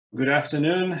Good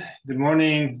afternoon, good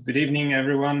morning, good evening,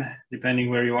 everyone, depending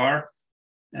where you are.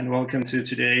 And welcome to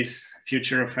today's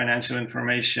Future of Financial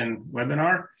Information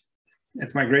webinar.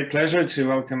 It's my great pleasure to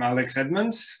welcome Alex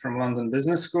Edmans from London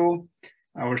Business School,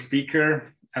 our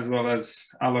speaker, as well as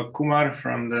Alok Kumar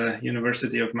from the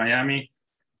University of Miami,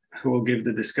 who will give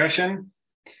the discussion.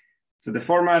 So the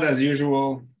format, as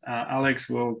usual, Alex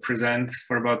will present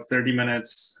for about 30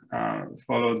 minutes,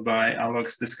 followed by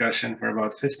Alok's discussion for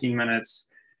about 15 minutes.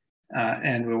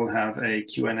 And we will have a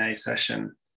Q&A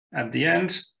session at the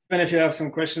end. And if you have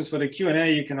some questions for the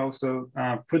Q&A, you can also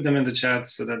put them in the chat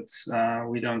so that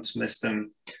we don't miss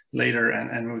them later,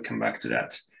 and we'll come back to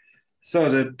that. So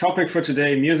the topic for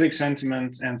today, music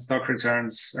sentiment and stock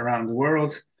returns around the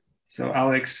world. So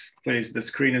Alex, please, the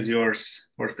screen is yours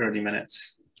for 30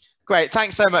 minutes. Great.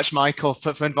 Thanks so much, Michael,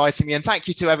 for inviting me. And thank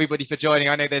you to everybody for joining.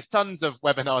 I know there's tons of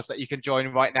webinars that you can join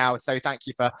right now. So thank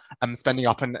you for spending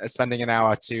an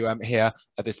hour to hear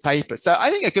this paper. So I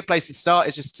think a good place to start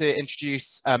is just to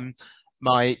introduce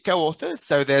my co-authors.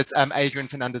 So there's Adrian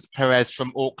Fernandez-Perez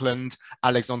from Auckland,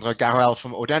 Alexandre Garel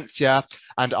from Audencia,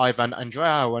 and Ivan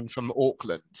Indriawan from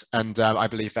Auckland. And I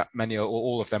believe that many or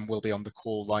all of them will be on the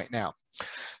call right now.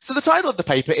 So the title of the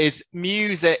paper is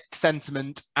Music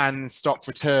Sentiment and Stock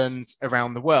Returns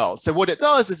Around the World. So what it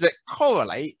does is it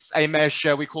correlates a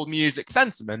measure we call music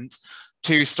sentiment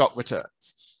to stock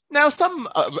returns. Now, some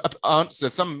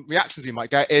answers, some reactions we might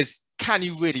get is, can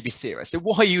you really be serious? So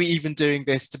why are you even doing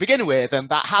this to begin with? And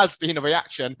that has been a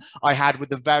reaction I had with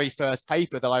the very first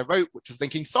paper that I wrote, which was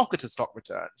linking soccer to stock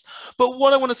returns. But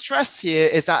what I want to stress here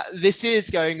is that this is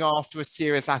going after a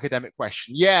serious academic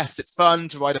question. Yes, it's fun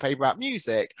to write a paper about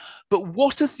music, but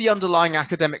what is the underlying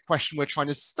academic question we're trying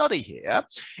to study here?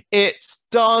 It's,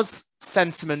 does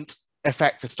sentiment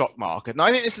affect the stock market? And I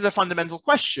think this is a fundamental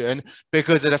question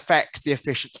because it affects the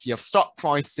efficiency of stock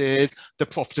prices, the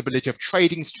profitability of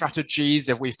trading strategies.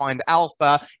 If we find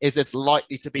alpha, is this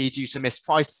likely to be due to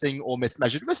mispricing or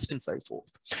mismeasured risk and so forth?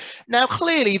 Now,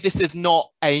 clearly, this is not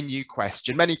a new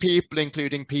question. Many people,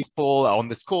 including people on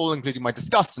this call, including my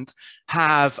discussant,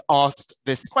 have asked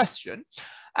this question.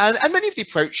 And many of the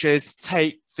approaches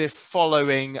take the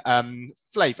following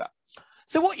flavor.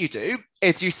 So what you do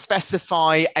is you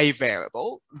specify a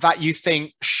variable that you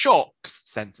think shocks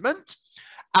sentiment,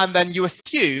 and then you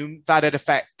assume that it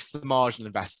affects the marginal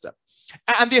investor.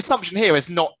 And the assumption here is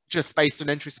not just based on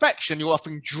introspection. You're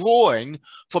often drawing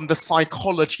from the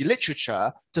psychology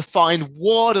literature to find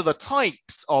what are the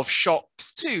types of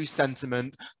shocks to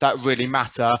sentiment that really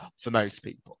matter for most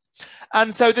people.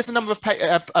 And so there's a number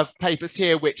of papers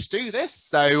here which do this.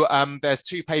 So there's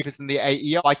two papers in the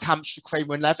AER by Kamstra,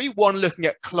 Kramer and Levy, one looking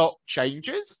at clock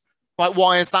changes. Right?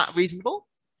 Why is that reasonable?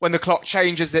 When the clock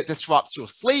changes, it disrupts your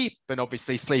sleep, and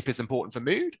obviously sleep is important for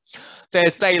mood.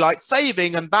 There's daylight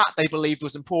saving, and that they believed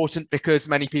was important because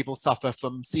many people suffer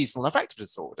from seasonal affective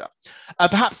disorder.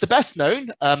 Perhaps the best known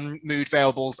mood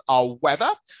variables are weather.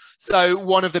 So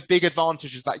one of the big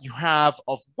advantages that you have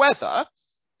of weather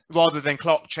rather than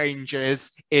clock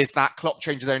changes is that clock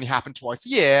changes only happen twice a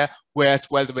year, whereas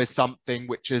weather is something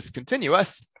which is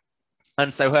continuous.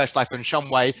 And so Hirschleifer and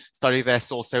Shumway study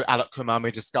this, also Alok, Kumar, we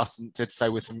discussed and did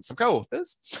so with some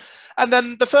co-authors. And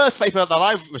then the first paper that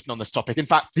I've written on this topic, in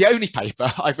fact, the only paper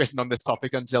I've written on this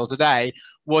topic until today,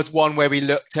 was one where we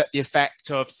looked at the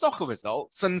effect of soccer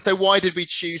results. And so why did we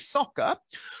choose soccer?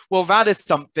 Well, that is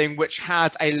something which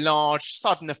has a large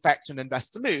sudden effect on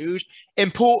investor mood.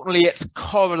 Importantly, it's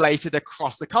correlated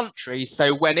across the country.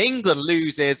 So when England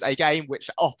loses a game, which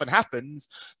often happens,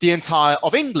 the entire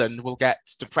of England will get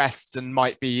depressed and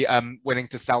might be willing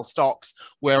to sell stocks,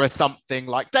 whereas something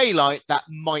like daylight, that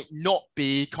might not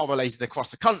be correlated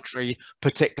across the country,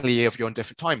 particularly if you're in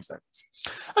different time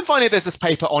zones. And finally, there's this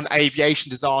paper on aviation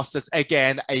disasters,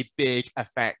 again, a big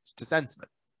effect to sentiment.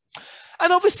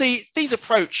 And obviously, these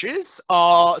approaches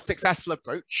are successful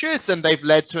approaches, and they've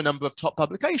led to a number of top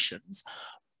publications.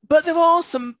 But there are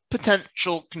some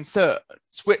potential concerns,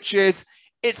 which is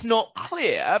it's not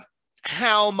clear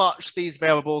how much these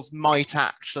variables might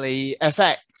actually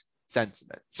affect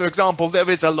sentiment. For example, there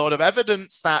is a lot of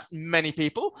evidence that many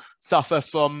people suffer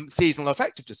from seasonal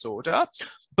affective disorder,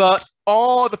 but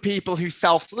are the people who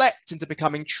self-select into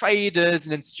becoming traders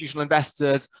and institutional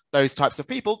investors, those types of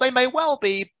people? They may well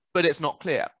be, but it's not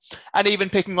clear. And even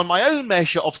picking on my own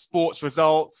measure of sports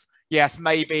results, yes,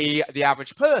 maybe the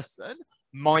average person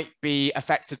might be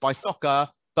affected by soccer,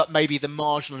 but maybe the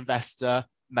marginal investor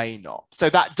may not. So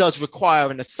that does require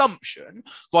an assumption,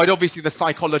 right? Obviously, the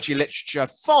psychology literature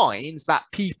finds that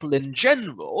people in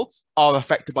general are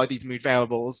affected by these mood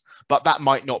variables, but that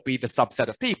might not be the subset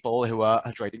of people who are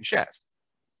trading shares.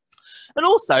 And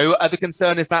also the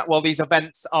concern is that, well, these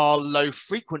events are low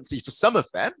frequency for some of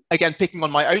them. Again, picking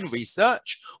on my own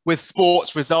research, with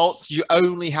sports results, you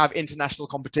only have international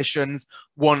competitions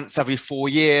once every 4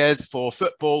 years for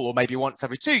football, or maybe once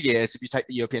every 2 years if you take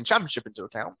the European Championship into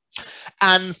account.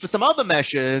 And for some other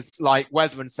measures like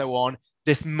weather and so on,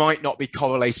 this might not be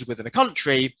correlated within a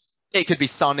country. It could be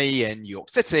sunny in New York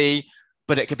City,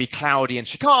 but it could be cloudy in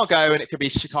Chicago, and it could be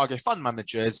Chicago fund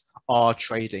managers are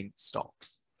trading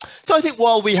stocks. So I think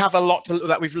while we have a lot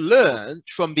that we've learned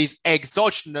from these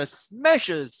exogenous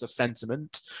measures of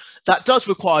sentiment, that does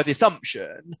require the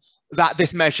assumption that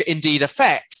this measure indeed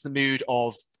affects the mood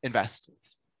of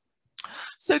investors.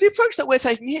 So the approach that we're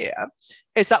taking here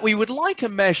is that we would like a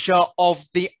measure of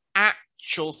the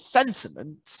actual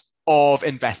sentiment of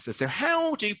investors. So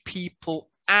how do people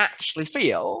actually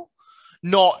feel,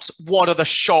 not what are the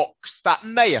shocks that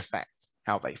may affect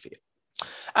how they feel.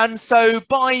 And so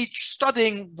by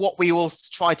studying what we will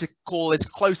try to call is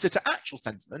closer to actual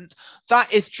sentiment,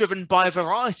 that is driven by a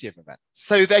variety of events.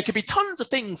 So there could be tons of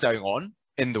things going on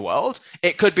in the world.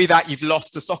 It could be that you've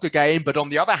lost a soccer game, but on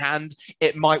the other hand,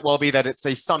 it might well be that it's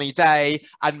a sunny day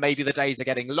and maybe the days are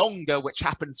getting longer, which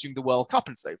happens during the World Cup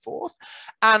and so forth.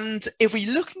 And if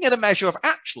we're looking at a measure of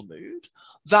actual mood,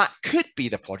 that could be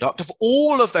the product of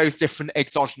all of those different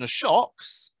exogenous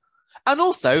shocks. And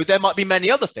also, there might be many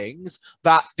other things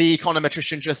that the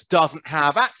econometrician just doesn't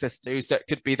have access to. So it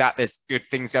could be that there's good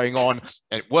things going on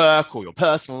at work or your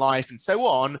personal life and so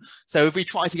on. So if we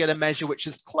try to get a measure which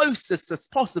is closest as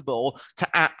possible to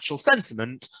actual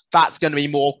sentiment, that's going to be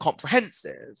more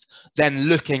comprehensive than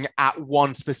looking at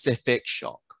one specific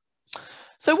shock.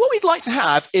 So what we'd like to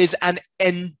have is an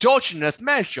endogenous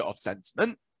measure of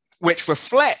sentiment, which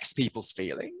reflects people's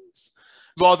feelings,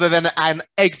 rather than an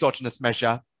exogenous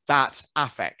measure that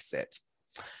affects it.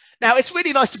 Now, it's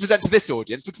really nice to present to this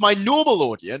audience because my normal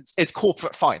audience is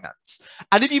corporate finance.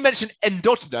 And if you mention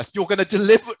endogenous, you're going to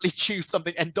deliberately choose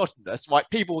something endogenous, right?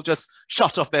 People will just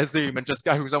shut off their Zoom and just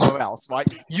go somewhere else, right?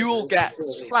 You'll get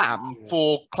slammed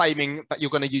for claiming that you're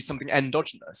going to use something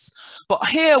endogenous. But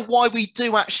here, why we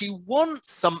do actually want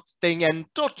something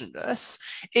endogenous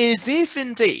is if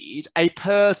indeed a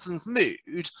person's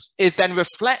mood is then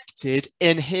reflected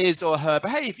in his or her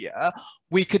behavior,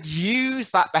 we could use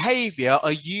that behavior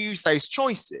or use those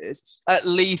choices at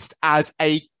least as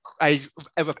a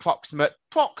approximate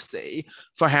proxy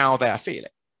for how they are feeling.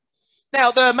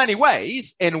 Now, there are many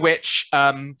ways in which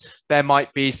there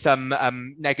might be some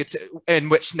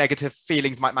negative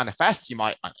feelings might manifest. You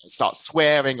might start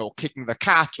swearing or kicking the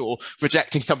cat or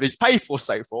rejecting somebody's paper or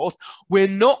so forth. We're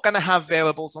not going to have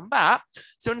variables on that.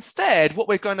 So instead, what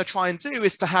we're going to try and do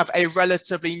is to have a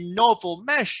relatively novel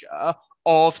measure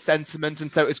of sentiment.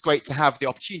 And so it's great to have the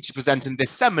opportunity to present in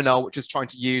this seminar, which is trying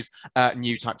to use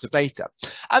new types of data.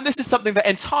 And this is something that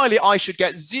entirely I should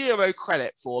get zero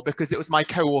credit for because it was my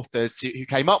co-authors who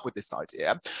came up with this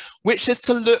idea, which is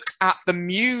to look at the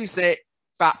music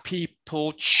that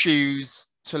people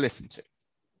choose to listen to.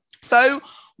 So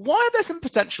why are there some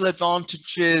potential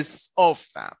advantages of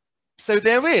that? So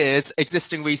there is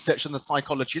existing research in the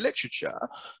psychology literature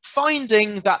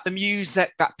finding that the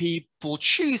music that people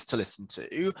choose to listen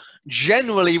to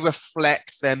generally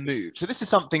reflects their mood. So this is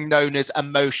something known as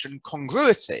emotion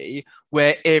congruity,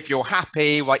 where if you're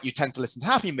happy, right, you tend to listen to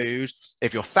happy mood.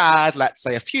 If you're sad, let's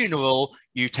say a funeral,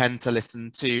 you tend to listen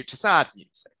to sad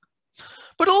music.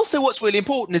 But also what's really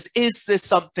important is this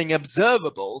something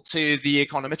observable to the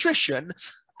econometrician?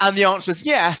 And the answer is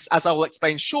yes, as I will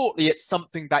explain shortly. It's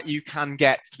something that you can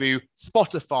get through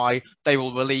Spotify. They will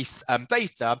release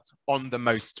data on the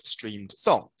most streamed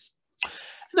songs.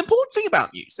 An important thing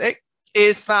about music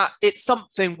is that it's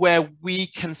something where we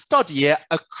can study it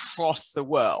across the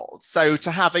world. So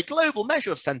to have a global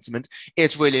measure of sentiment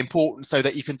is really important so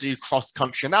that you can do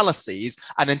cross-country analyses.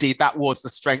 And indeed, that was the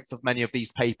strength of many of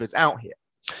these papers out here.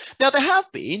 Now, there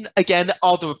have been, again,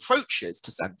 other approaches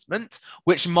to sentiment,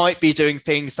 which might be doing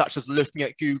things such as looking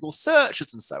at Google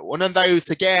searches and so on. And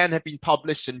those, again, have been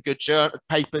published in good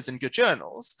papers in good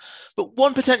journals. But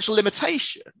one potential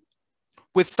limitation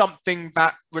with something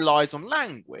that relies on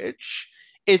language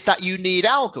is that you need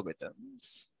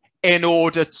algorithms in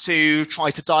order to try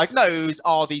to diagnose,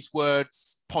 are these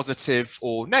words positive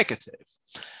or negative?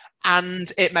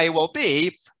 And it may well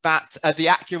be that the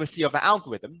accuracy of the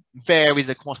algorithm varies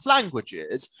across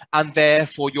languages, and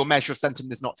therefore your measure of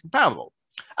sentiment is not comparable.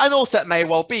 And also it may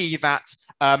well be that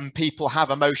people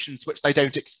have emotions which they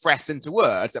don't express into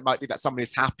words. It might be that somebody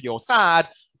is happy or sad,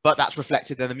 but that's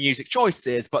reflected in the music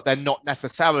choices, but they're not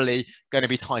necessarily going to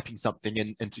be typing something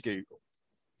into Google.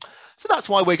 So that's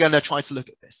why we're going to try to look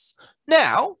at this.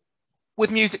 Now,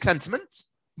 with music sentiment,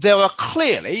 there are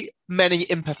clearly many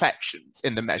imperfections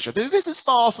in the measure. This is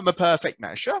far from a perfect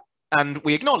measure, and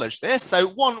we acknowledge this. So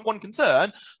one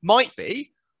concern might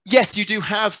be, yes, you do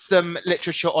have some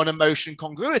literature on emotion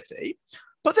congruity,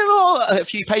 but there are a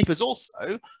few papers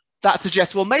also that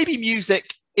suggest, well, maybe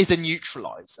music is a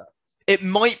neutralizer. It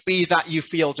might be that you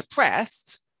feel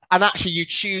depressed and actually you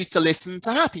choose to listen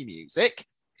to happy music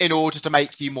in order to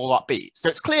make you more upbeat. So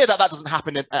it's clear that that doesn't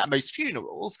happen at most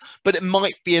funerals, but it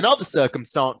might be in other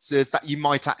circumstances that you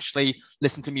might actually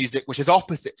listen to music which is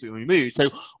opposite to your mood. So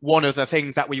one of the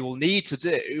things that we will need to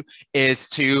do is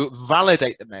to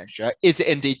validate the measure. Is it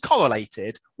indeed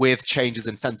correlated with changes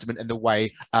in sentiment in the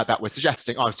way that we're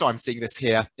suggesting? Oh, I'm sorry, I'm seeing this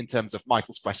here in terms of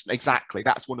Michael's question. Exactly,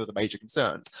 that's one of the major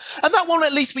concerns. And that one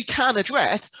at least we can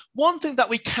address. One thing that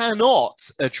we cannot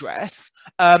address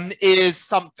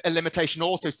is a limitation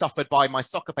also suffered by my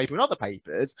soccer paper and other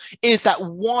papers, is that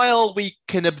while we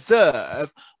can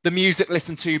observe the music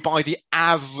listened to by the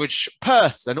average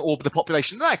person or the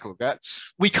population in aggregate,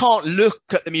 we can't look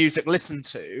at the music listened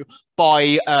to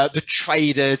by the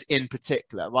traders in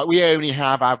particular, right? We only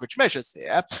have average measures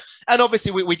here. And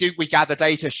obviously we gather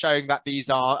data showing that these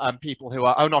are people who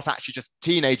are not actually just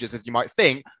teenagers, as you might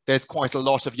think. There's quite a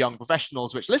lot of young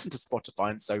professionals which listen to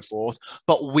Spotify and so forth,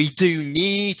 but we do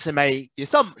need to make the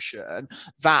assumption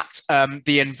that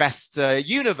the investor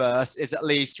universe is at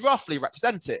least roughly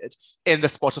represented in the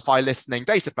Spotify listening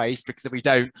database, because if we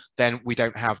don't, then we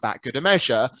don't have that good a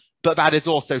measure. But that is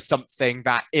also something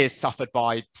that is suffered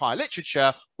by prior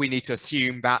literature. We need to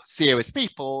assume that serious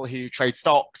people who trade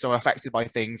stocks are affected by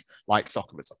things like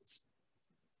soccer results.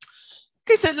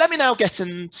 Okay, so let me now get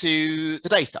into the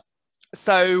data.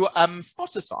 So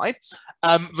Spotify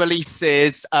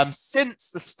releases, since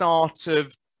the start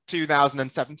of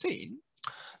 2017,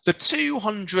 the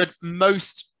 200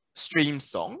 most streamed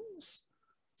songs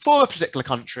for a particular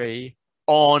country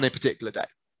on a particular day.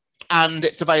 And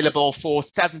it's available for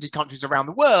 70 countries around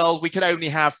the world. We can only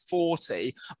have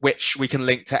 40, which we can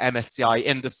link to MSCI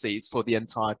indices for the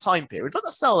entire time period, but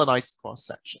that's still a nice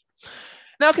cross-section.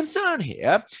 Now, concern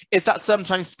here is that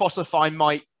sometimes Spotify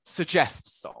might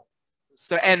suggest songs.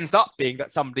 So it ends up being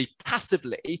that somebody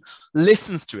passively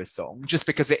listens to a song just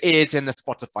because it is in the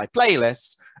Spotify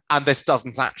playlist, and this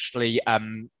doesn't actually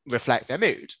reflect their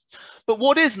mood. But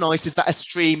what is nice is that a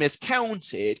stream is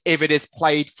counted if it is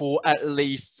played for at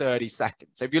least 30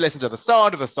 seconds. So if you listen to the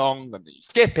start of the song and you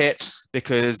skip it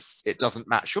because it doesn't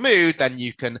match your mood, then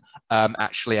you can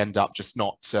actually end up just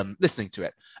not listening to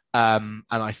it. And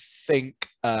I think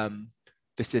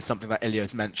this is something that Ilya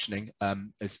is mentioning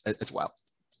as well.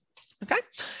 Okay,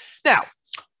 now,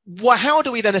 how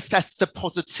do we then assess the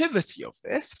positivity of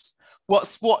this? What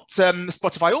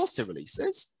Spotify also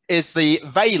releases is the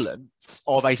valence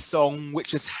of a song,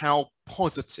 which is how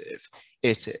positive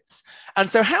it is. And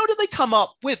so how did they come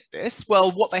up with this?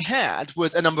 Well, what they had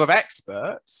was a number of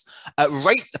experts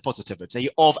rate the positivity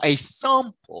of a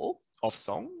sample of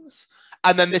songs.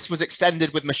 And then this was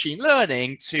extended with machine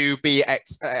learning to be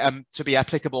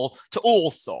applicable to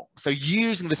all songs. So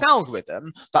using this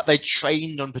algorithm that they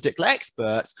trained on particular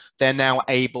experts, they're now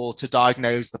able to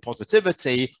diagnose the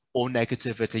positivity or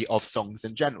negativity of songs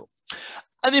in general.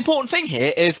 And the important thing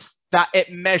here is that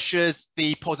it measures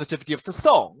the positivity of the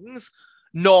songs,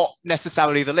 not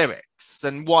necessarily the lyrics.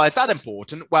 And why is that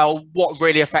important? Well, what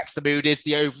really affects the mood is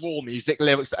the overall music.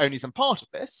 Lyrics are only some part of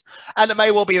this. And it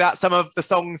may well be that some of the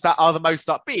songs that are the most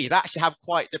upbeat actually have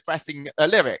quite depressing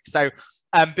lyrics. So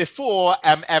before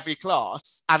every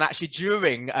class, and actually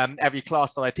during every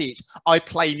class that I teach, I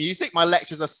play music. My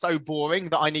lectures are so boring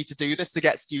that I need to do this to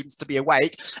get students to be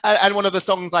awake. And one of the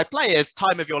songs I play is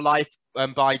Time of Your Life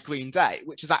by Green Day,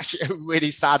 which is actually a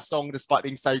really sad song despite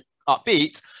being so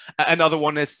upbeat. Another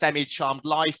one is Semi-Charmed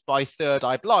Life by Third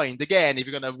Eye Blind. Again, if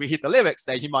you're going to read the lyrics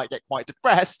there, you might get quite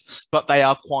depressed, but they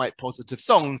are quite positive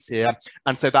songs here.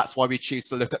 And so that's why we choose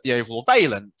to look at the overall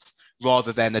valence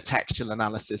rather than a textual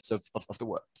analysis of the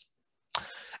words.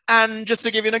 And just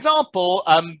to give you an example,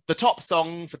 the top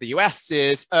song for the US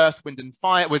is Earth, Wind and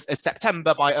Fire, was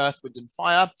September by Earth, Wind and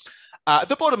Fire.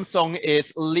 The bottom song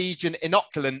is Legion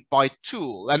Inoculant by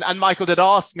Tool. And Michael did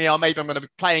ask me, maybe I'm going to be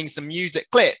playing some music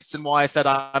clips, and why I said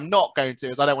I'm not going to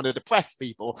is I don't want to depress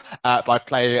people by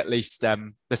playing at least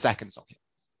the second song here.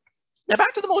 Now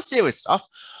back to the more serious stuff.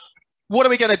 What are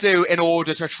we going to do in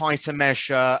order to try to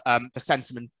measure the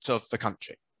sentiment of the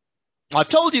country? I've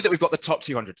told you that we've got the top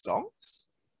 200 songs.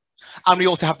 And we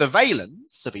also have the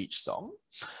valence of each song.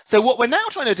 So what we're now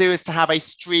trying to do is to have a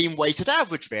stream-weighted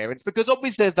average variance, because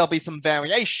obviously there'll be some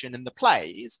variation in the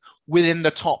plays within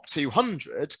the top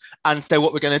 200. And so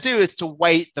what we're going to do is to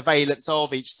weight the valence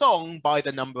of each song by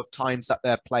the number of times that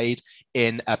they're played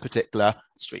in a particular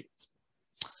stream.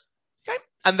 Okay.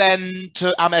 And then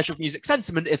our measure of music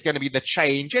sentiment is going to be the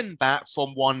change in that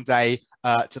from one day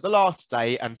to the last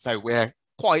day. And so we're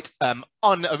quite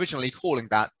unoriginally calling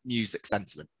that music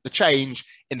sentiment, the change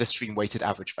in the stream-weighted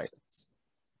average valence.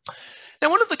 Now,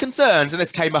 one of the concerns, and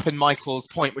this came up in Michael's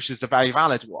point, which is a very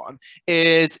valid one,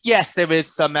 is yes, there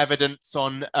is some evidence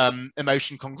on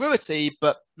emotion congruity,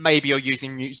 but maybe you're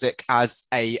using music as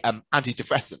a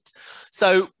antidepressant.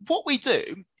 So what we do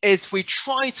is we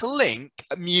try to link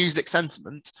music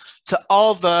sentiment to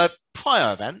other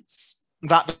prior events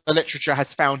that the literature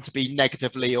has found to be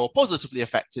negatively or positively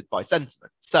affected by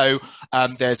sentiment. So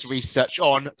there's research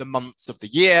on the months of the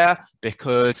year,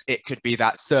 because it could be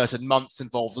that certain months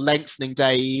involve lengthening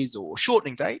days or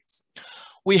shortening days.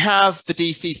 We have the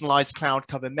deseasonalized cloud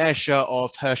cover measure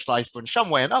of Hirschleifer and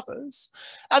Shumway and others.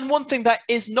 And one thing that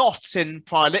is not in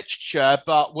prior literature,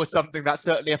 but was something that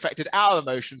certainly affected our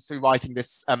emotions through writing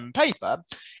this paper,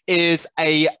 is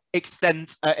a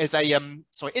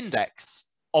index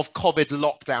of COVID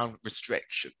lockdown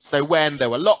restrictions. So when there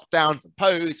were lockdowns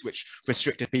imposed, which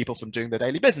restricted people from doing their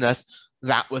daily business,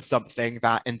 that was something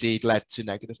that indeed led to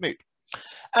negative mood.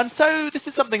 And so this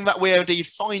is something that we're indeed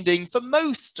finding for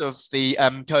most of the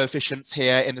coefficients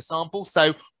here in the sample.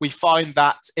 So we find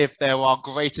that if there are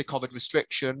greater COVID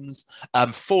restrictions,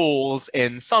 falls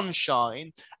in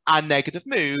sunshine and negative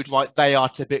mood, right, they are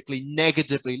typically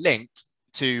negatively linked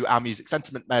to our music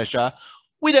sentiment measure.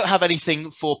 We don't have anything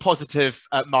for positive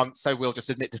months, so we'll just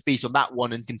admit defeat on that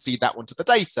one and concede that one to the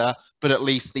data. But at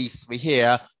least these three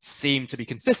here seem to be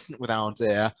consistent with our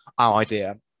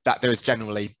idea that there is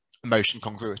generally emotion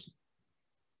congruity.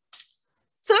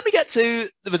 So let me get to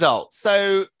the results.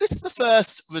 So this is the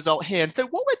first result here. And so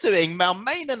what we're doing, our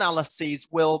main analyses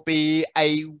will be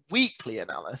a weekly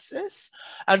analysis.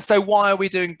 And so why are we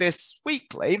doing this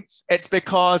weekly? It's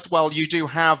because, well, you do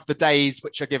have the days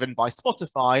which are given by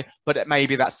Spotify, but it may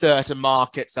be that certain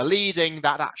markets are leading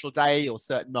that actual day or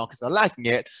certain markets are lagging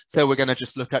it. So we're going to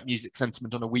just look at music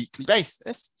sentiment on a weekly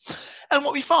basis. And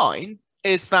what we find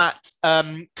is that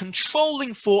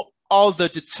controlling for other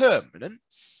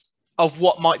determinants of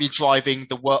what might be driving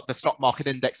the stock market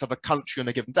index of a country on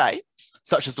a given day,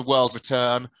 such as the world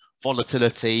return,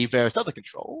 volatility, various other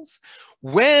controls.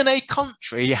 When a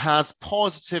country has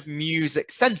positive music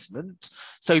sentiment,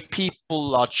 so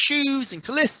people are choosing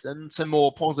to listen to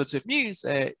more positive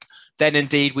music, then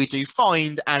indeed we do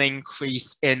find an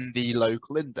increase in the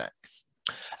local index.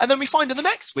 And then we find in the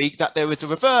next week that there is a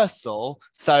reversal,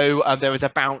 so there is a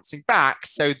bouncing back.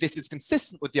 So this is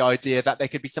consistent with the idea that there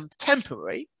could be some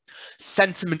temporary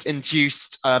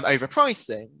sentiment-induced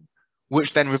overpricing,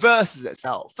 which then reverses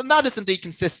itself. And that is indeed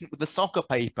consistent with the soccer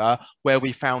paper, where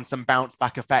we found some bounce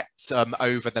back effects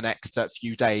over the next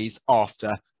few days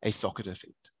after a soccer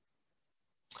defeat.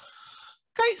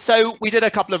 Okay, so we did a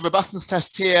couple of robustness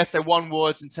tests here. So one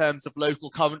was in terms of local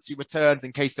currency returns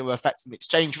in case there were effects on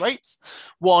exchange rates.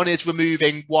 One is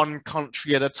removing one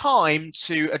country at a time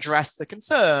to address the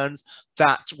concerns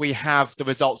that we have the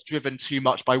results driven too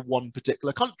much by one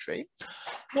particular country.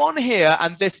 One here,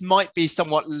 and this might be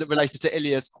somewhat related to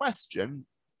Ilya's question,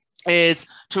 is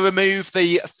to remove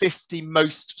the 50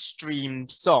 most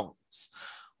streamed songs.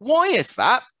 Why is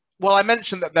that? Well, I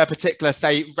mentioned that there are particular,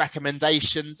 say,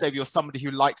 recommendations. So if you're somebody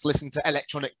who likes listening to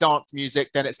electronic dance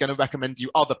music, then it's going to recommend you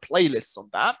other playlists on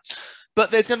that. But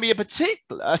there's going to be a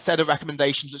particular set of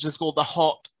recommendations, which is called the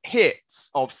hot hits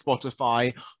of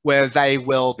Spotify, where they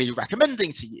will be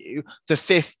recommending to you the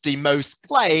 50 most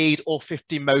played or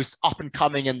 50 most up and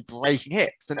coming and breaking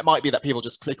hits. And it might be that people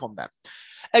just click on them.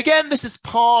 Again, this is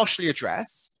partially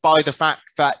addressed by the fact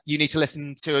that you need to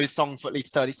listen to a song for at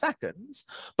least 30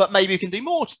 seconds, but maybe you can do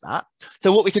more to that.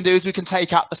 So what we can do is we can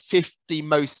take out the 50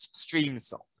 most streamed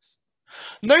songs.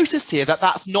 Notice here that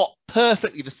that's not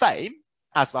perfectly the same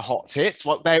as the hot hits.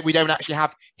 We don't actually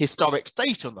have historic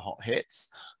data on the hot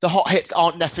hits. The hot hits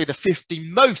aren't necessarily the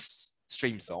 50 most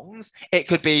streamed songs. It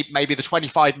could be maybe the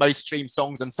 25 most streamed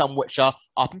songs and some which are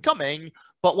up and coming.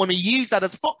 But when we use that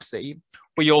as a proxy,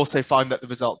 we also find that the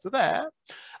results are there.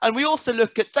 And we also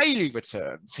look at daily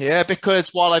returns here,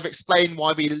 because while I've explained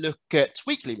why we look at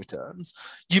weekly returns,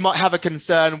 you might have a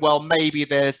concern, well, maybe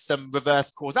there's some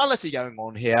reverse causality going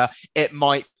on here. It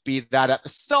might be that at the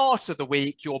start of the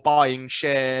week, you're buying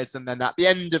shares, and then at the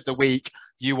end of the week,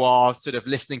 you are sort of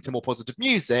listening to more positive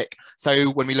music.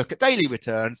 So when we look at daily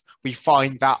returns, we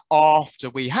find that after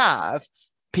we have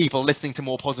people listening to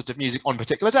more positive music on a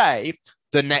particular day,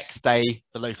 the next day,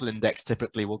 the local index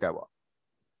typically will go up.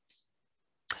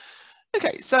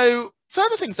 Okay, so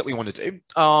further things that we want to do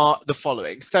are the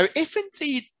following. So if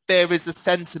indeed there is a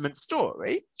sentiment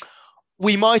story,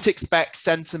 we might expect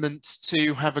sentiment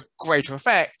to have a greater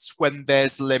effect when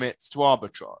there's limits to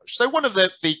arbitrage. So one of the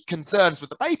concerns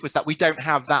with the paper is that we don't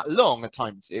have that long a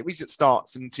time series. It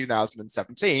starts in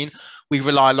 2017. We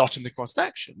rely a lot on the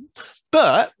cross-section.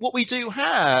 But what we do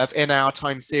have in our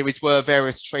time series were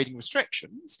various trading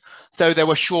restrictions. So there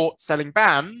were short selling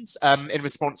bans in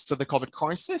response to the COVID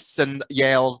crisis, and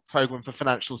Yale Program for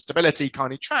Financial Stability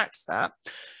kindly tracks that.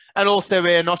 And also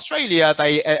in Australia,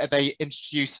 they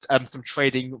introduced some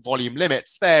trading volume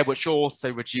limits there, which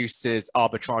also reduces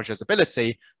arbitrage's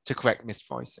ability to correct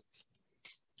mispricings.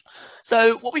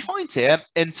 So what we find here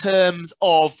in terms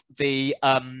of the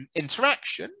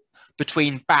interaction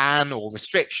between ban or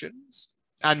restrictions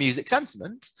and music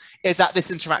sentiment is that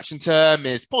this interaction term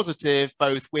is positive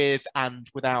both with and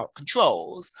without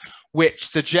controls, which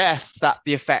suggests that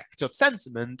the effect of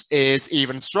sentiment is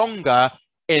even stronger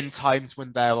in times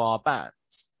when there are bans.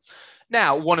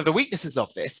 Now, one of the weaknesses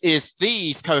of this is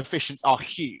these coefficients are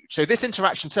huge. So this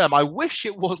interaction term, I wish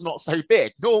it was not so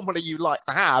big. Normally you like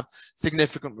to have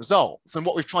significant results. And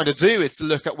what we've tried to do is to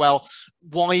look at, well,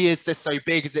 why is this so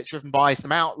big? Is it driven by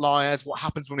some outliers? What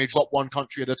happens when we drop one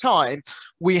country at a time?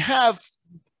 We have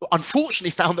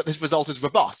unfortunately found that this result is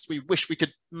robust. We wish we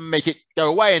could make it go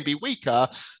away and be weaker,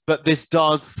 but this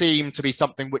does seem to be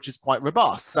something which is quite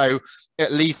robust. So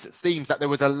at least it seems that there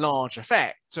was a large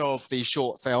effect of the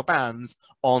short sale bans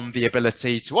on the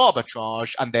ability to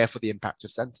arbitrage and therefore the impact of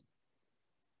sentiment.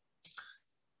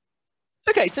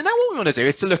 Okay, so now what we want to do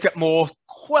is to look at more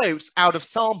quotes out of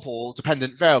sample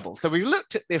dependent variables. So we've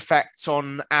looked at the effects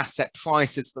on asset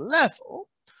prices, the level.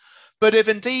 But if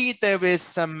indeed there is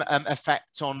some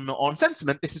effect on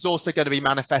sentiment, this is also going to be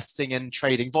manifesting in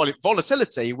trading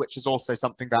volatility, which is also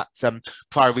something that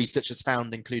prior research has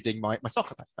found, including my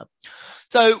soccer paper.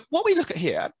 So what we look at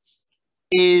here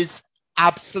is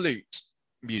absolute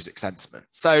music sentiment.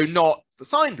 So not the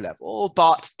signed level,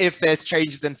 but if there's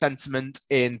changes in sentiment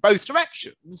in both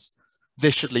directions,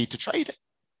 this should lead to trading.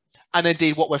 And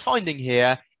indeed what we're finding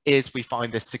here is we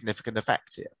find this significant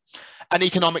effect here. And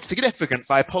economic significance,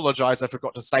 I apologize, I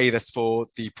forgot to say this for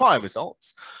the prior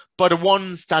results, but a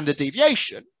 1 standard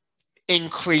deviation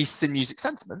increase in music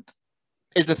sentiment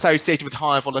is associated with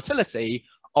higher volatility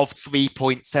of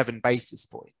 3.7 basis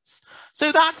points.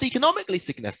 So that's economically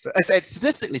significant, it's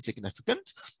statistically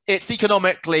significant, it's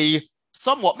economically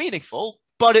somewhat meaningful,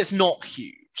 but it's not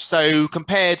huge. So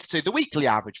compared to the weekly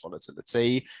average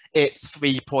volatility, it's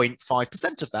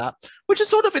 3.5% of that, which is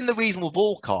sort of in the reasonable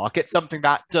ballpark. It's something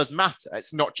that does matter.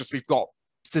 It's not just we've got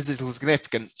statistical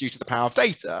significance due to the power of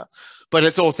data, but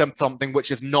it's also something which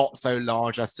is not so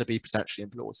large as to be potentially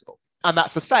implausible. And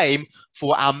that's the same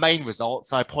for our main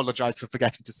results. I apologize for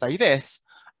forgetting to say this.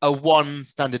 A 1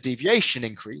 standard deviation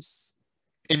increase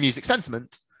in music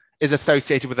sentiment is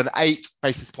associated with an 8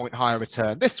 basis point higher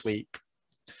return this week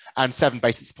and 7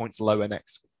 basis points lower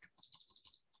next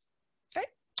week. Okay.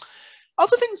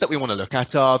 Other things that we want to look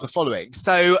at are the following.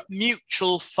 So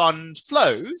mutual fund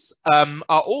flows are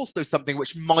also something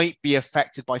which might be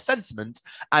affected by sentiment.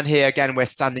 And here again, we're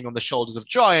standing on the shoulders of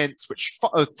giants, which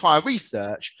prior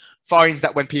research finds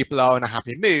that when people are in a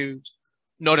happy mood,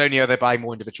 not only are they buying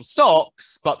more individual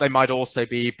stocks, but they might also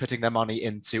be putting their money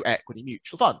into equity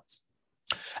mutual funds.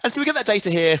 And so we get that data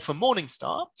here from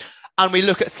Morningstar, and we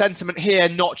look at sentiment here,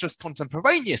 not just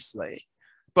contemporaneously,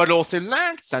 but also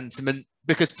lagged sentiment,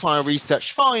 because prior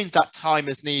research finds that time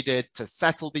is needed to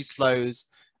settle these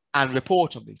flows and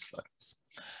report on these flows.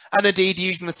 And indeed,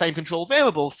 using the same control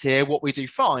variables here, what we do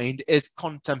find is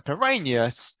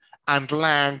contemporaneous and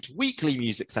lagged weekly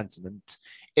music sentiment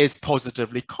is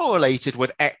positively correlated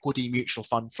with equity mutual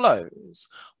fund flows,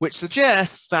 which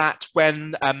suggests that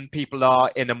when people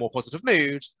are in a more positive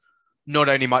mood, not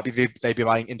only might they be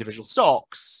buying individual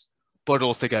stocks, but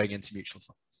also going into mutual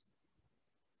funds.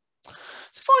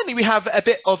 So finally, we have a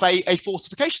bit of a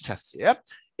falsification test here,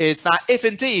 is that if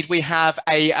indeed we have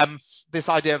this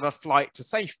idea of a flight to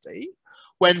safety,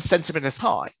 when sentiment is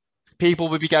high, people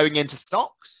will be going into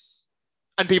stocks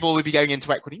and people will be going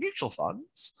into equity mutual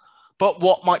funds. but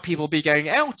what might people be going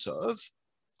out of?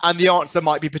 And the answer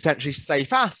might be potentially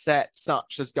safe assets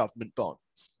such as government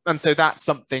bonds. And so that's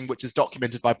something which is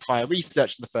documented by prior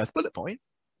research in the first bullet point.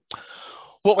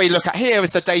 What we look at here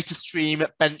is the data stream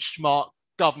benchmark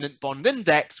government bond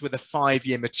index with a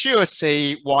 5-year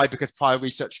maturity. Why? Because prior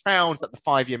research found that the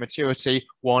 5-year maturity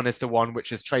one is the one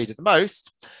which is traded the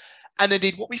most. And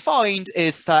indeed, what we find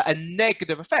is a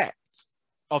negative effect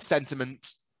of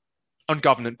sentiment on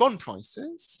government bond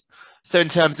prices. So in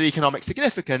terms of economic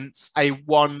significance, a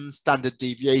 1 standard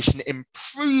deviation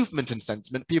improvement in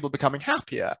sentiment, people becoming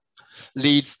happier,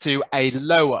 leads to a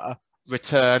lower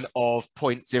return of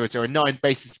 0.009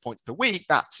 basis points per week.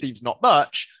 That seems not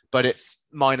much, but it's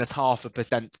minus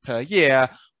 0.5% per year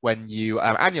when you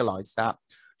annualize that,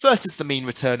 versus the mean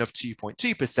return of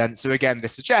 2.2%. So again,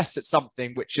 this suggests it's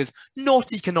something which is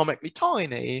not economically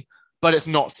tiny, but it's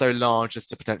not so large as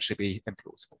to potentially be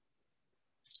implausible.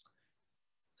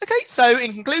 Okay, so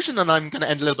in conclusion, and I'm going to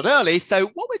end a little bit early,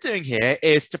 so what we're doing here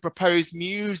is to propose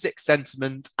music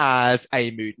sentiment as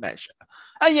a mood measure.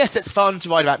 And yes, it's fun to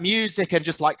write about music, and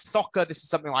just like soccer, this is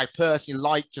something I personally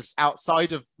like just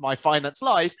outside of my finance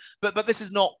life, but this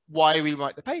is not why we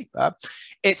write the paper.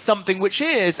 It's something which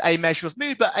is a measure of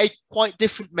mood, but a quite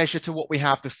different measure to what we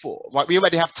had before, right? We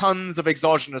already have tons of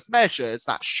exogenous measures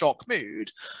that shock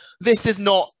mood. This is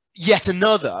not yet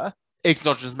another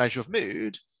exogenous measure of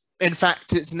mood. In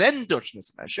fact, it's an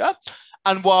endogenous measure.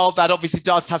 And while that obviously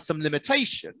does have some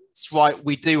limitations, right,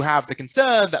 we do have the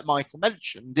concern that Michael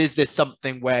mentioned, is this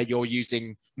something where you're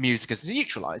using music as a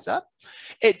neutralizer?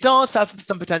 It does have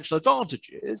some potential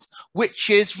advantages, which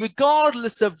is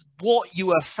regardless of what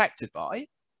you are affected by,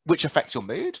 which affects your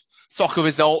mood, soccer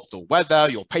results or weather,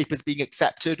 your papers being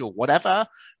accepted or whatever,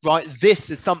 right,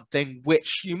 this is something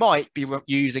which you might be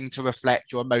using to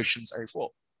reflect your emotions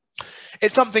overall.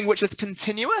 It's something which is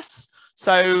continuous.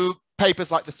 So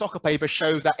papers like the soccer paper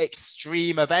show that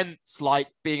extreme events like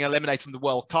being eliminated from the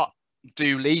World Cup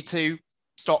do lead to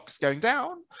stocks going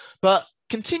down. But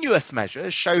continuous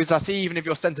measures shows that even if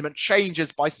your sentiment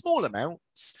changes by small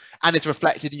amounts and is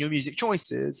reflected in your music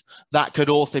choices, that could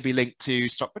also be linked to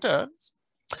stock returns.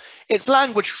 It's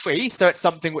language free, so it's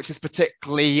something which is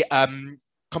particularly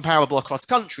comparable across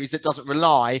countries. It doesn't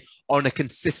rely on a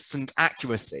consistent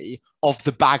accuracy of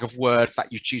the bag of words that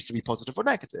you choose to be positive or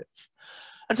negative.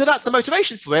 And so that's the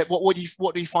motivation for it. What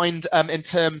do you find in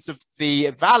terms of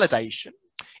the validation?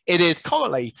 It is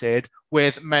correlated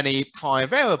with many prior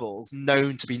variables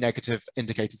known to be negative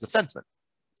indicators of sentiment.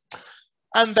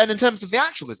 And then in terms of the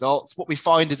actual results, what we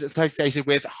find is it's associated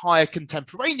with higher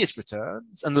contemporaneous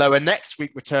returns and lower next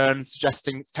week returns,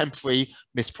 suggesting temporary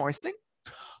mispricing,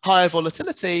 higher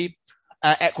volatility,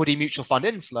 equity mutual fund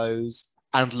inflows,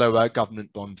 and lower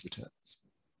government bond returns.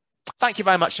 Thank you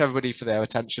very much, everybody, for their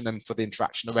attention and for the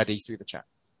interaction already through the chat.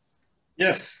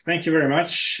 Yes, thank you very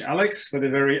much, Alex, for the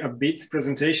very upbeat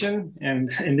presentation. And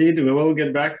indeed, we will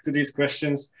get back to these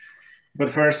questions. But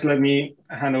first, let me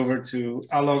hand over to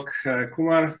Alok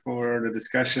Kumar for the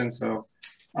discussion. So,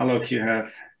 Alok, you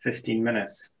have 15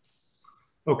 minutes.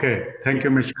 Okay, thank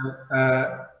you, Michelle.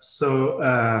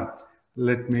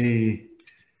 Let me,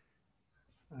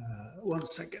 1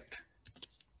 second.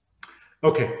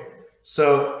 Okay,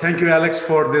 so thank you, Alex,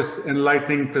 for this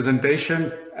enlightening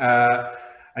presentation.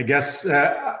 I guess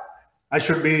I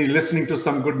should be listening to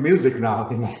some good music now,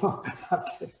 you know,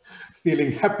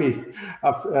 feeling happy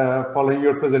of following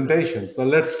your presentation. So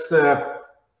let's, I'm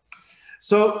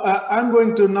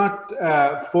going to not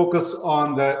focus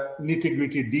on the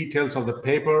nitty-gritty details of the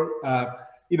paper.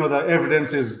 You know, the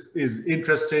evidence is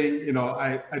interesting. You know,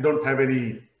 I don't have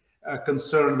any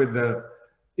concern with the,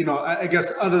 you know, I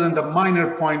guess other than the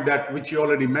minor point that which you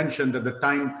already mentioned, that the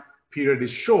time period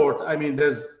is short. I mean,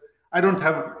 I don't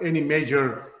have any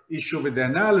major issue with the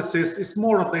analysis. It's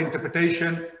more of the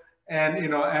interpretation and, you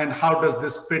know, and how does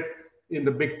this fit in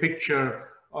the big picture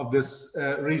of this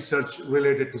research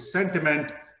related to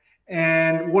sentiment,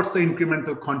 and what's the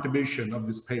incremental contribution of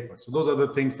this paper. So those are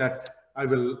the things that I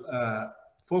will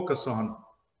focus on.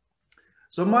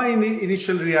 So my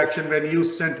initial reaction when you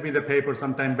sent me the paper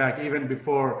some time back, even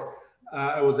before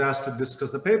I was asked to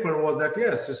discuss the paper, was that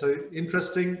yes, it's an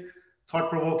interesting,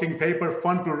 thought-provoking paper,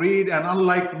 fun to read, and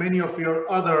unlike many of your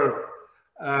other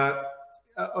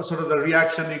sort of the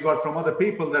reaction you got from other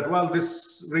people that, well,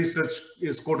 this research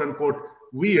is quote-unquote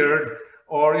weird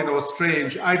or, you know,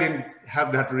 strange. I didn't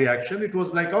have that reaction. It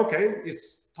was like, okay,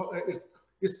 it's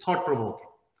thought-provoking.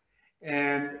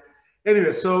 And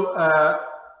anyway, so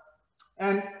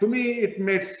and to me it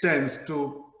made sense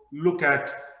to look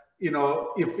at, you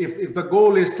know, if the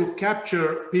goal is to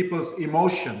capture people's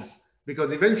emotions,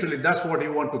 because eventually that's what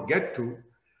you want to get to,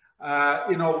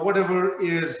 you know, whatever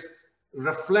is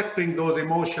reflecting those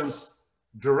emotions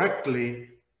directly.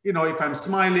 You know, if I'm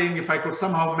smiling, if I could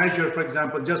somehow measure, for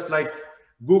example, just like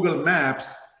Google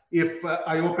Maps, if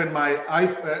I open my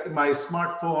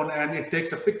smartphone and it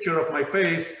takes a picture of my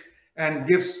face and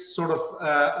gives sort of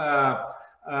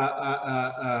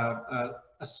a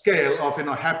scale of, you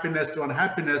know, happiness to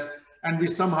unhappiness, and we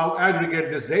somehow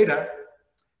aggregate this data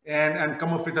and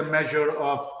come up with a measure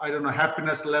of, I don't know,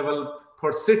 happiness level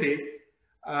per city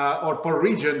or per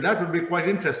region, that would be quite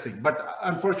interesting. But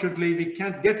unfortunately, we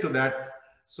can't get to that.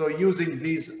 So using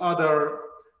these other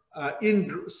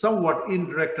somewhat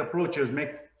indirect approaches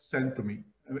make sense to me.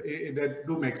 That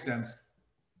do make sense.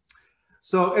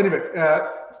 So anyway,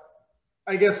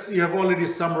 I guess you have already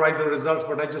summarized the results,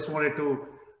 but I just wanted to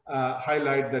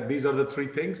highlight that these are the three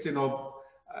things. You know,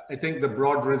 I think the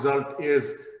broad result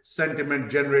is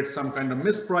sentiment generates some kind of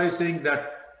mispricing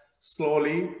that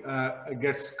slowly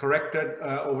gets corrected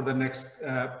over the next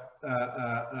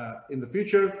in the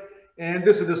future. And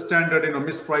this is the standard, you know,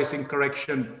 mispricing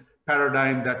correction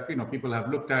paradigm that, you know, people have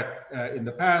looked at in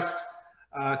the past.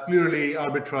 Clearly,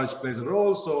 arbitrage plays a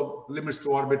role. So limits to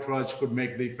arbitrage could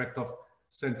make the effect of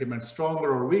sentiment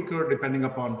stronger or weaker, depending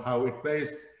upon how it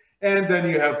plays. And then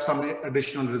you have some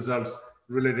additional results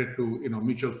related to, you know,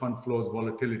 mutual fund flows,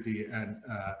 volatility, and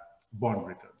bond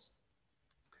returns.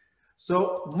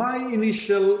 So my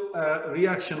initial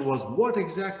reaction was, what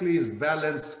exactly is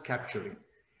balance capturing?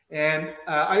 And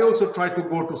I also tried to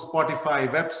go to Spotify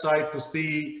website to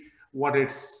see what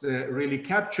it's really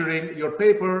capturing. Your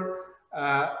paper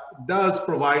does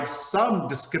provide some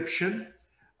description,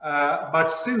 but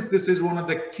since this is one of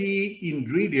the key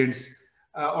ingredients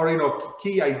or, you know,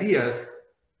 key ideas,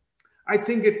 I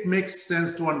think it makes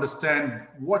sense to understand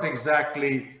what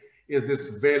exactly is this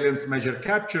valence measure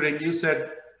capturing. You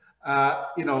said,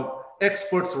 you know,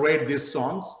 experts rate these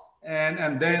songs,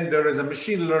 and then there is a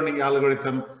machine learning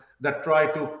algorithm that try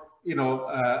to, you know,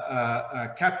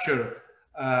 capture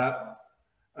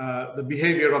the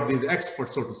behavior of these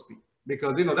experts, so to speak,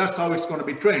 because, you know, that's how it's going to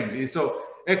be trained. So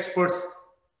experts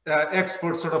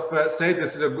sort of say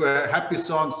this is a happy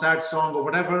song, sad song, or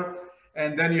whatever,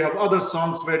 and then you have other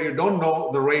songs where you don't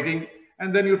know the rating,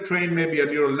 and then you train maybe a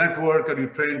neural network, or you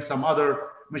train some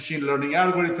other machine learning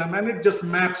algorithm, and it just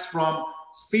maps from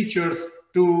features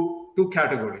to two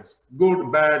categories: good,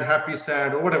 bad, happy,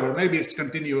 sad, or whatever. Maybe it's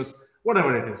continuous,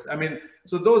 whatever it is. I mean,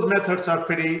 so those methods are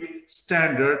pretty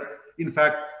standard. In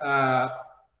fact, I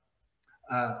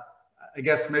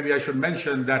guess maybe I should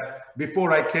mention that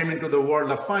before I came into the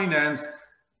world of finance,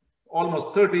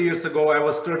 almost 30 years ago, I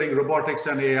was studying robotics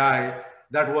and AI.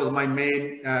 That was my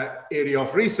main area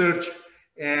of research.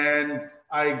 And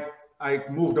I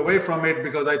moved away from it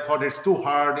because I thought it's too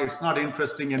hard, it's not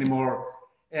interesting anymore.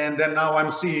 And then now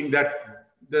I'm seeing that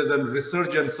there's a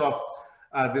resurgence of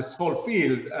this whole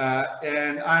field.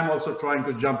 And I'm also trying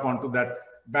to jump onto that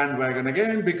bandwagon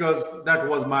again, because that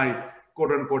was my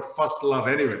quote unquote first love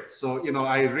anyway. So, you know,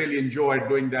 I really enjoyed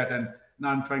doing that, and now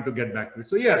I'm trying to get back to it.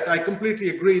 So yes, I completely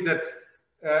agree that,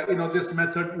 you know, this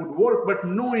method would work, but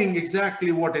knowing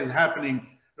exactly what is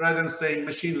happening rather than saying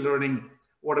machine learning,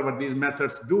 whatever these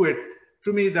methods do it,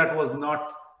 to me, that was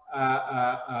not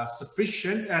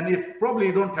sufficient. And if probably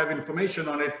you don't have information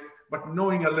on it, but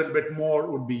knowing a little bit more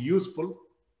would be useful.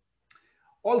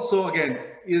 Also, again,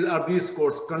 are these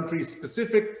scores country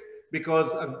specific?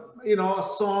 Because, you know, a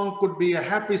song could be a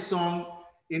happy song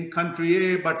in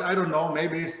country A, but I don't know,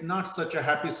 maybe it's not such a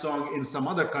happy song in some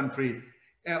other country,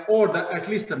 or at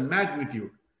least the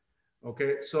magnitude.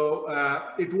 Okay, so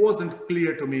it wasn't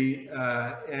clear to me.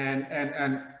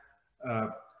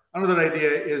 Another idea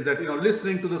is that, you know,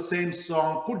 listening to the same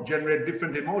song could generate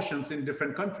different emotions in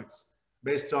different countries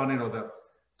based on, you know, the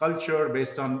culture,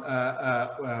 based on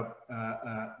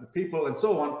the people, and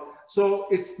so on. So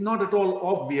it's not at all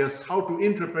obvious how to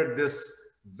interpret this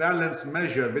valence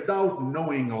measure without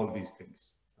knowing all these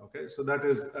things. Okay, so that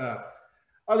is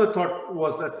other thought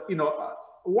was that, you know,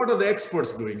 what are the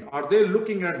experts doing? Are they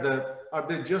looking at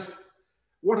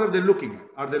what are they looking at?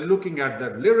 Are they looking at the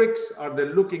lyrics? Are they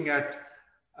looking at,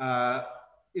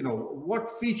 you know,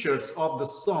 what features of the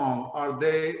song are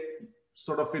they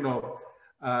sort of, you know,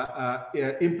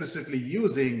 implicitly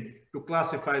using to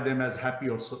classify them as happy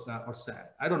or sad?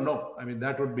 I don't know. I mean,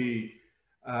 that would be,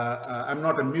 I'm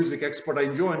not a music expert. I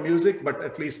enjoy music, but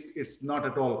at least it's not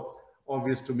at all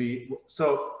obvious to me.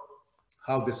 So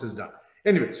how this is done.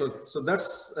 Anyway, so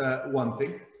that's one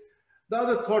thing. The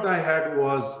other thought I had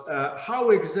was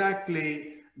how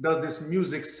exactly does this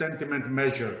music sentiment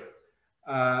measure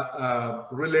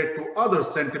relate to other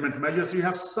sentiment measures? You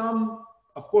have some,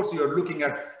 of course, you're looking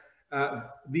at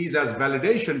these as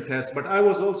validation tests, but I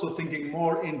was also thinking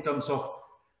more in terms of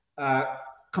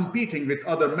competing with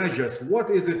other measures. What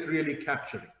is it really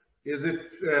capturing? Is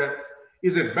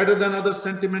it better than other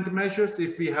sentiment measures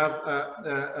if we have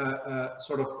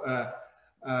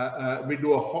we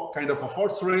do a kind of a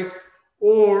horse race?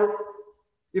 Or,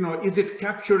 you know, is it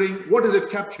capturing, what is it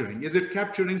capturing? Is it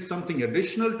capturing something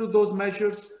additional to those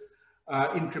measures,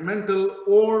 incremental,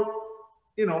 or,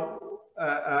 you know,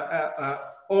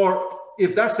 or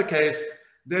if that's the case,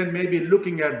 then maybe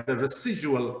looking at the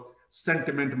residual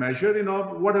sentiment measure, you know,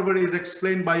 whatever is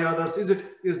explained by others,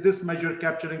 is this measure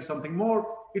capturing something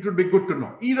more? It would be good to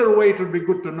know. Either way, it would be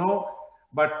good to know.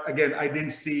 But again, I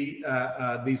didn't see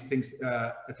these things,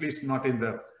 at least not in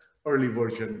the early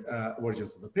versions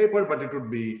of the paper, but it would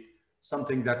be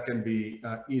something that can be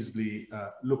easily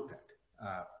looked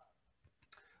at.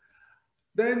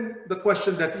 Then the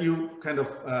question that you kind of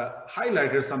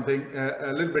highlighted, something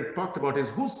a little bit talked about, is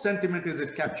whose sentiment is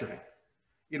it capturing?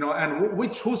 You know, and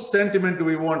whose sentiment do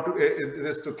we want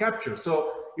this to capture?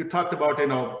 So you talked about, you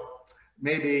know,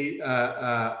 maybe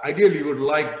ideally we would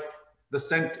like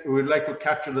to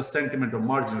capture the sentiment of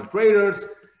marginal traders.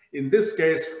 In this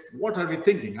case, what are we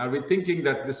thinking? Are we thinking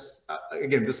that this,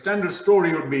 again, the standard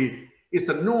story would be, it's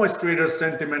a noise trader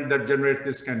sentiment that generates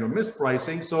this kind of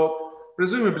mispricing. So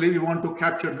presumably we want to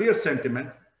capture their sentiment.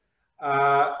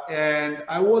 And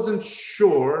I wasn't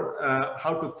sure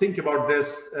how to think about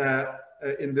this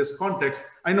in this context.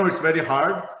 I know it's very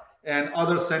hard, and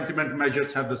other sentiment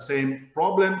measures have the same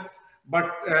problem.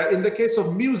 But in the case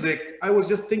of music, I was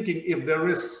just thinking if there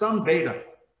is some data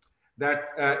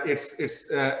that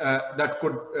that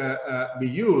could be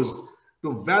used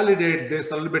to validate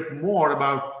this a little bit more,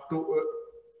 about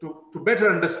to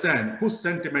better understand whose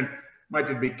sentiment might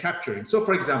it be capturing. So,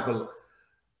 for example,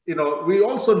 you know, we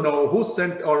also know who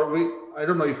sent, or I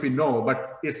don't know if we know,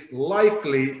 but it's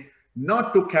likely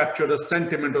not to capture the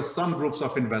sentiment of some groups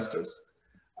of investors.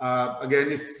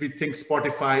 Again, if we think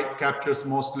Spotify captures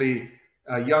mostly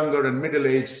younger and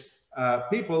middle-aged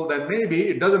people, then maybe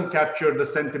it doesn't capture the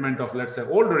sentiment of, let's say,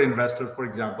 older investors, for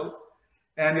example.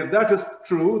 And if that is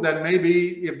true, then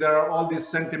maybe if there are all these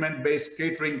sentiment-based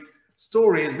catering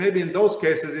stories, maybe in those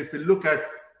cases, if we look at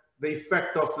the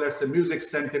effect of, let's say, music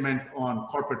sentiment on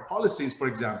corporate policies, for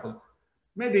example,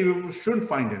 maybe we shouldn't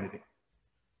find anything.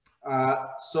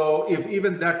 So if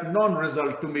even that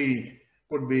non-result to me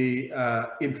could be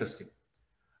interesting.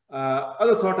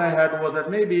 Other thought I had was that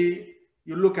maybe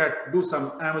you do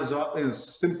some Amazon,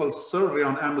 simple survey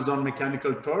on Amazon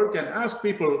Mechanical Turk and ask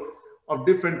people of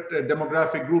different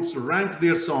demographic groups to rank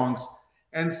their songs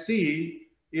and see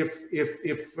if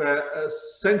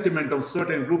sentiment of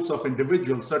certain groups of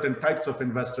individuals, certain types of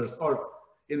investors, or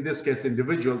in this case,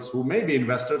 individuals who may be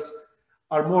investors,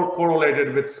 are more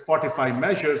correlated with Spotify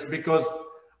measures. Because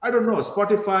I don't know,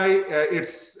 Spotify,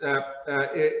 it's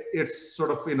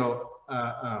sort of, you know,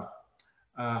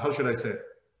 how should I say?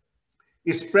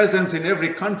 Its presence in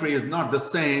every country is not the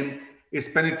same. Its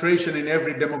penetration in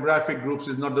every demographic groups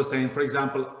is not the same. For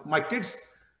example, my kids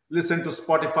listen to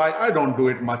Spotify. I don't do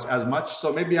it as much.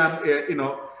 So maybe I'm, you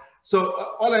know,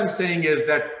 so all I'm saying is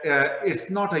that it's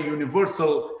not a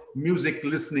universal music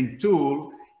listening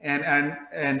tool.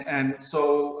 And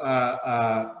so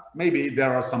maybe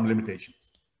there are some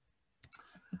limitations.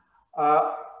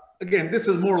 Again, this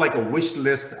is more like a wish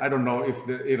list. I don't know if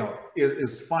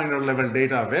is finer level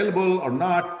data available or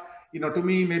not. You know, to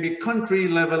me, maybe country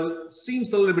level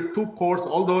seems a little bit too coarse,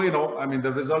 although, you know, I mean,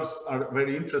 the results are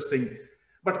very interesting,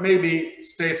 but maybe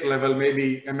state level,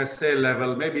 maybe MSA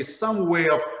level, maybe some way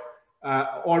of,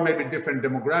 or maybe different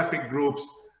demographic groups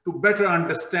to better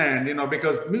understand, you know,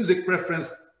 because music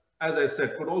preference, as I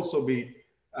said, could also be,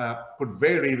 could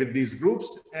vary with these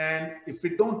groups. And if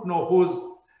we don't know whose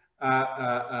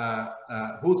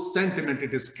sentiment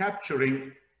it is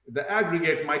capturing, the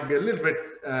aggregate might be a little bit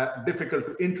difficult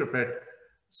to interpret.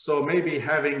 So maybe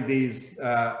having these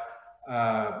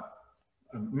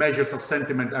measures of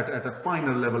sentiment at a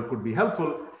finer level could be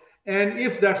helpful. And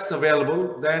if that's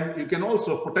available, then you can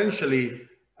also potentially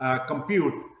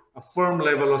compute a firm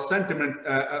level of sentiment,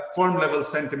 firm level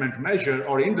sentiment measure,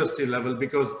 or industry level,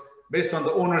 because based on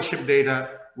the ownership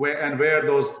data where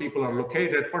those people are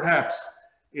located, perhaps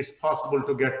it's possible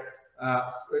to get,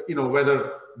 you know,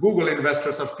 whether Google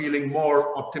investors are feeling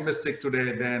more optimistic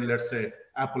today than, let's say,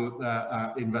 Apple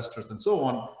investors and so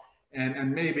on.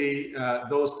 And maybe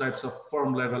those types of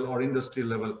firm level or industry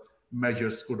level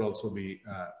measures could also be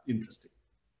interesting.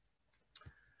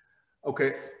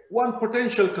 Okay, one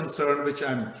potential concern, which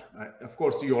of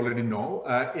course you already know,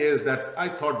 is that I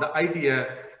thought the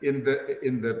idea in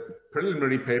the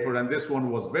preliminary paper, and this one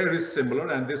was very similar.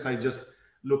 And this, I just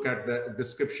look at the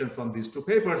description from these two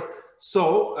papers.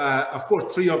 So, of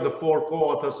course, 3 of the 4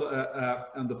 co-authors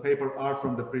on the paper are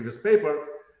from the previous paper.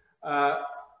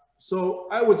 So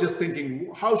I was just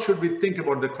thinking, how should we think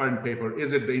about the current paper?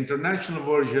 Is it the international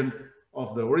version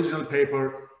of the original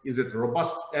paper? Is it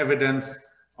robust evidence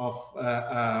of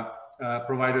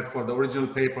provided for the original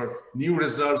paper? New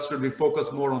results? Should we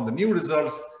focus more on the new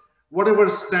results? Whatever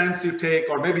stance you take,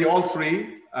 or maybe all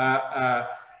 3,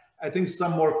 I think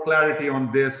some more clarity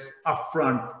on this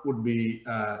upfront would be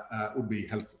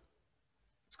helpful.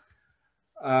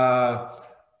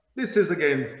 This is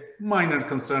again minor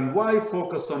concern. Why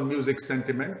focus on music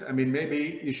sentiment? I mean,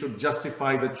 maybe you should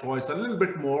justify the choice a little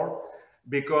bit more,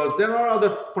 because there are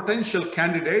other potential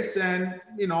candidates, and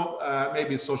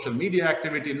maybe social media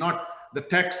activity, not the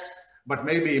text, but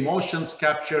maybe emotions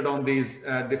captured on these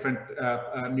different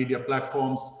media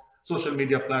platforms. Social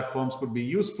media platforms could be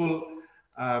useful.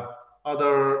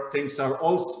 Other things are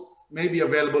also maybe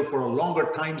available for a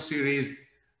longer time series,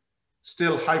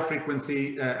 still high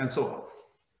frequency, and so on.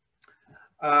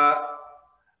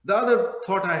 The other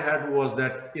thought I had was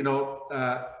that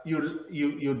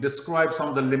you describe some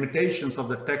of the limitations of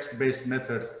the text-based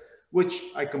methods, which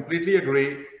I completely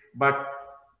agree. But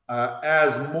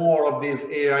as more of these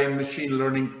AI and machine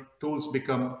learning tools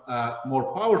become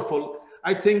more powerful,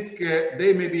 I think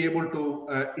they may be able to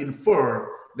infer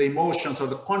the emotions or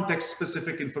the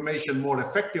context-specific information more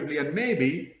effectively, and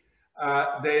maybe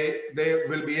they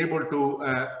will be able to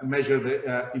measure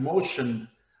the emotion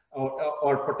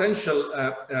or potential.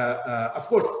 Of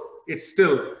course, it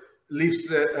still leaves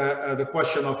the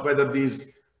question of whether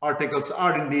these articles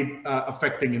are indeed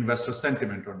affecting investor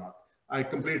sentiment or not. I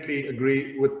completely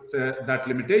agree with that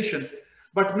limitation,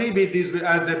 but maybe these,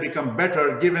 as they become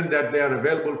better, given that they are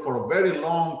available for a very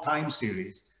long time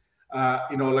series,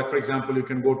 like for example, you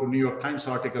can go to New York Times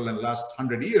article in the last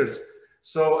 100 years.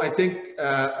 So I think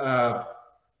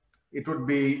it would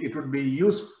be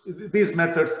useful. These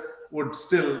methods would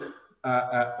still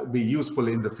be useful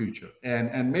in the future,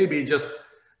 and maybe just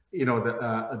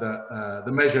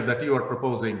the measure that you are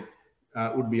proposing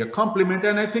would be a complement,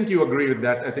 and I think you agree with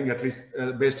that. I think at least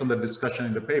based on the discussion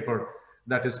in the paper,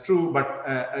 that is true. But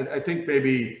I think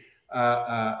maybe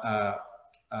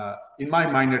in my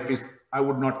mind at least, I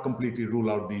would not completely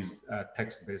rule out these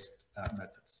text-based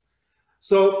methods.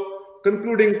 So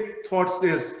concluding thoughts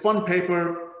is, fun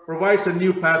paper, provides a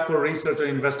new path for research on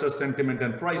investor sentiment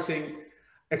and pricing.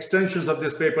 Extensions of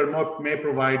this paper may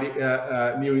provide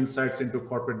new insights into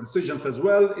corporate decisions as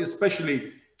well,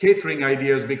 especially catering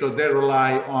ideas, because they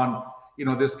rely on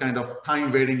this kind of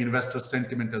time-varying investor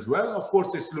sentiment as well. Of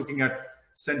course, it's looking at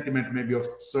sentiment maybe of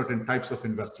certain types of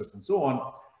investors and so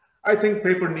on. I think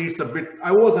paper needs a bit.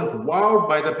 I wasn't wowed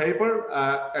by the paper.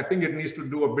 I think it needs to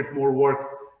do a bit more work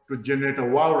to generate a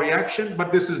wow reaction,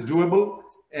 but this is doable.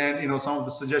 And some of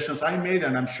the suggestions I made,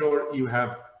 and I'm sure you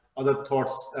have other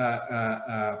thoughts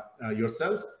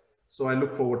yourself. So I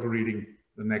look forward to reading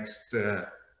the next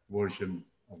version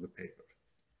of the paper.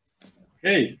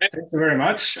 Okay, thank you very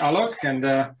much, Alok. And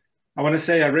I want to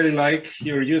say I really like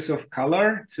your use of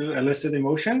color to elicit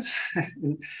emotions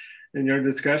in your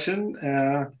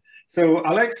discussion. So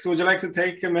Alex, would you like to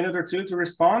take a minute or two to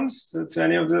respond to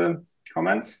any of the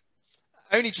comments?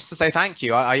 Only just to say thank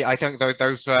you. I think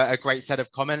those were a great set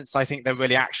of comments. I think they're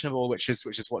really actionable, which is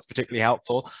what's particularly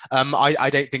helpful. I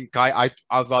don't think I'd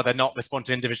rather not respond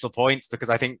to individual points, because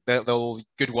I think they're all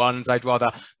good ones. I'd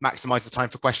rather maximize the time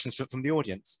for questions from the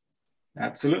audience.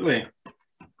 Absolutely.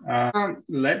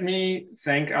 Let me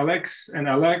thank Alex and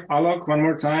Alok one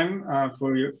more time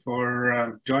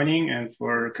for joining and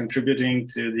for contributing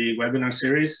to the webinar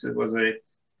series. It was a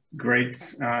great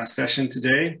session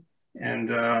today.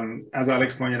 And as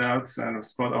Alex pointed out,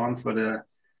 spot on for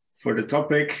the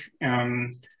topic.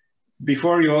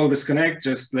 Before you all disconnect,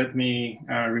 just let me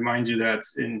remind you that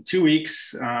in 2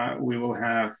 weeks, we will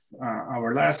have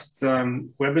our last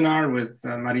webinar with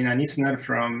Marina Nisner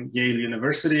from Yale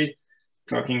University,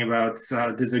 talking about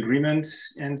disagreement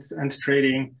and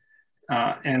trading.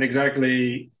 And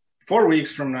exactly 4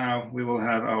 weeks from now, we will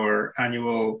have our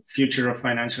annual Future of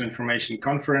Financial Information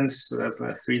conference. So that's a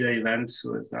 3-day event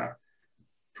with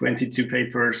 22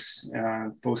 papers,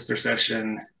 poster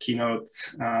session, keynote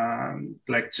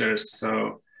lectures.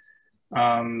 So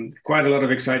quite a lot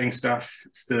of exciting stuff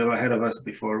still ahead of us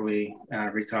before we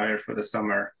retire for the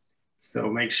summer.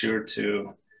 So make sure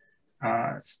to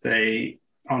stay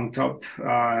on top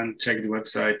and check the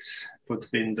website,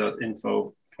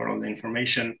 FutFin.info, for all the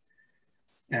information.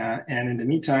 And in the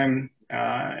meantime,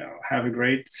 have a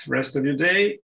great rest of your day,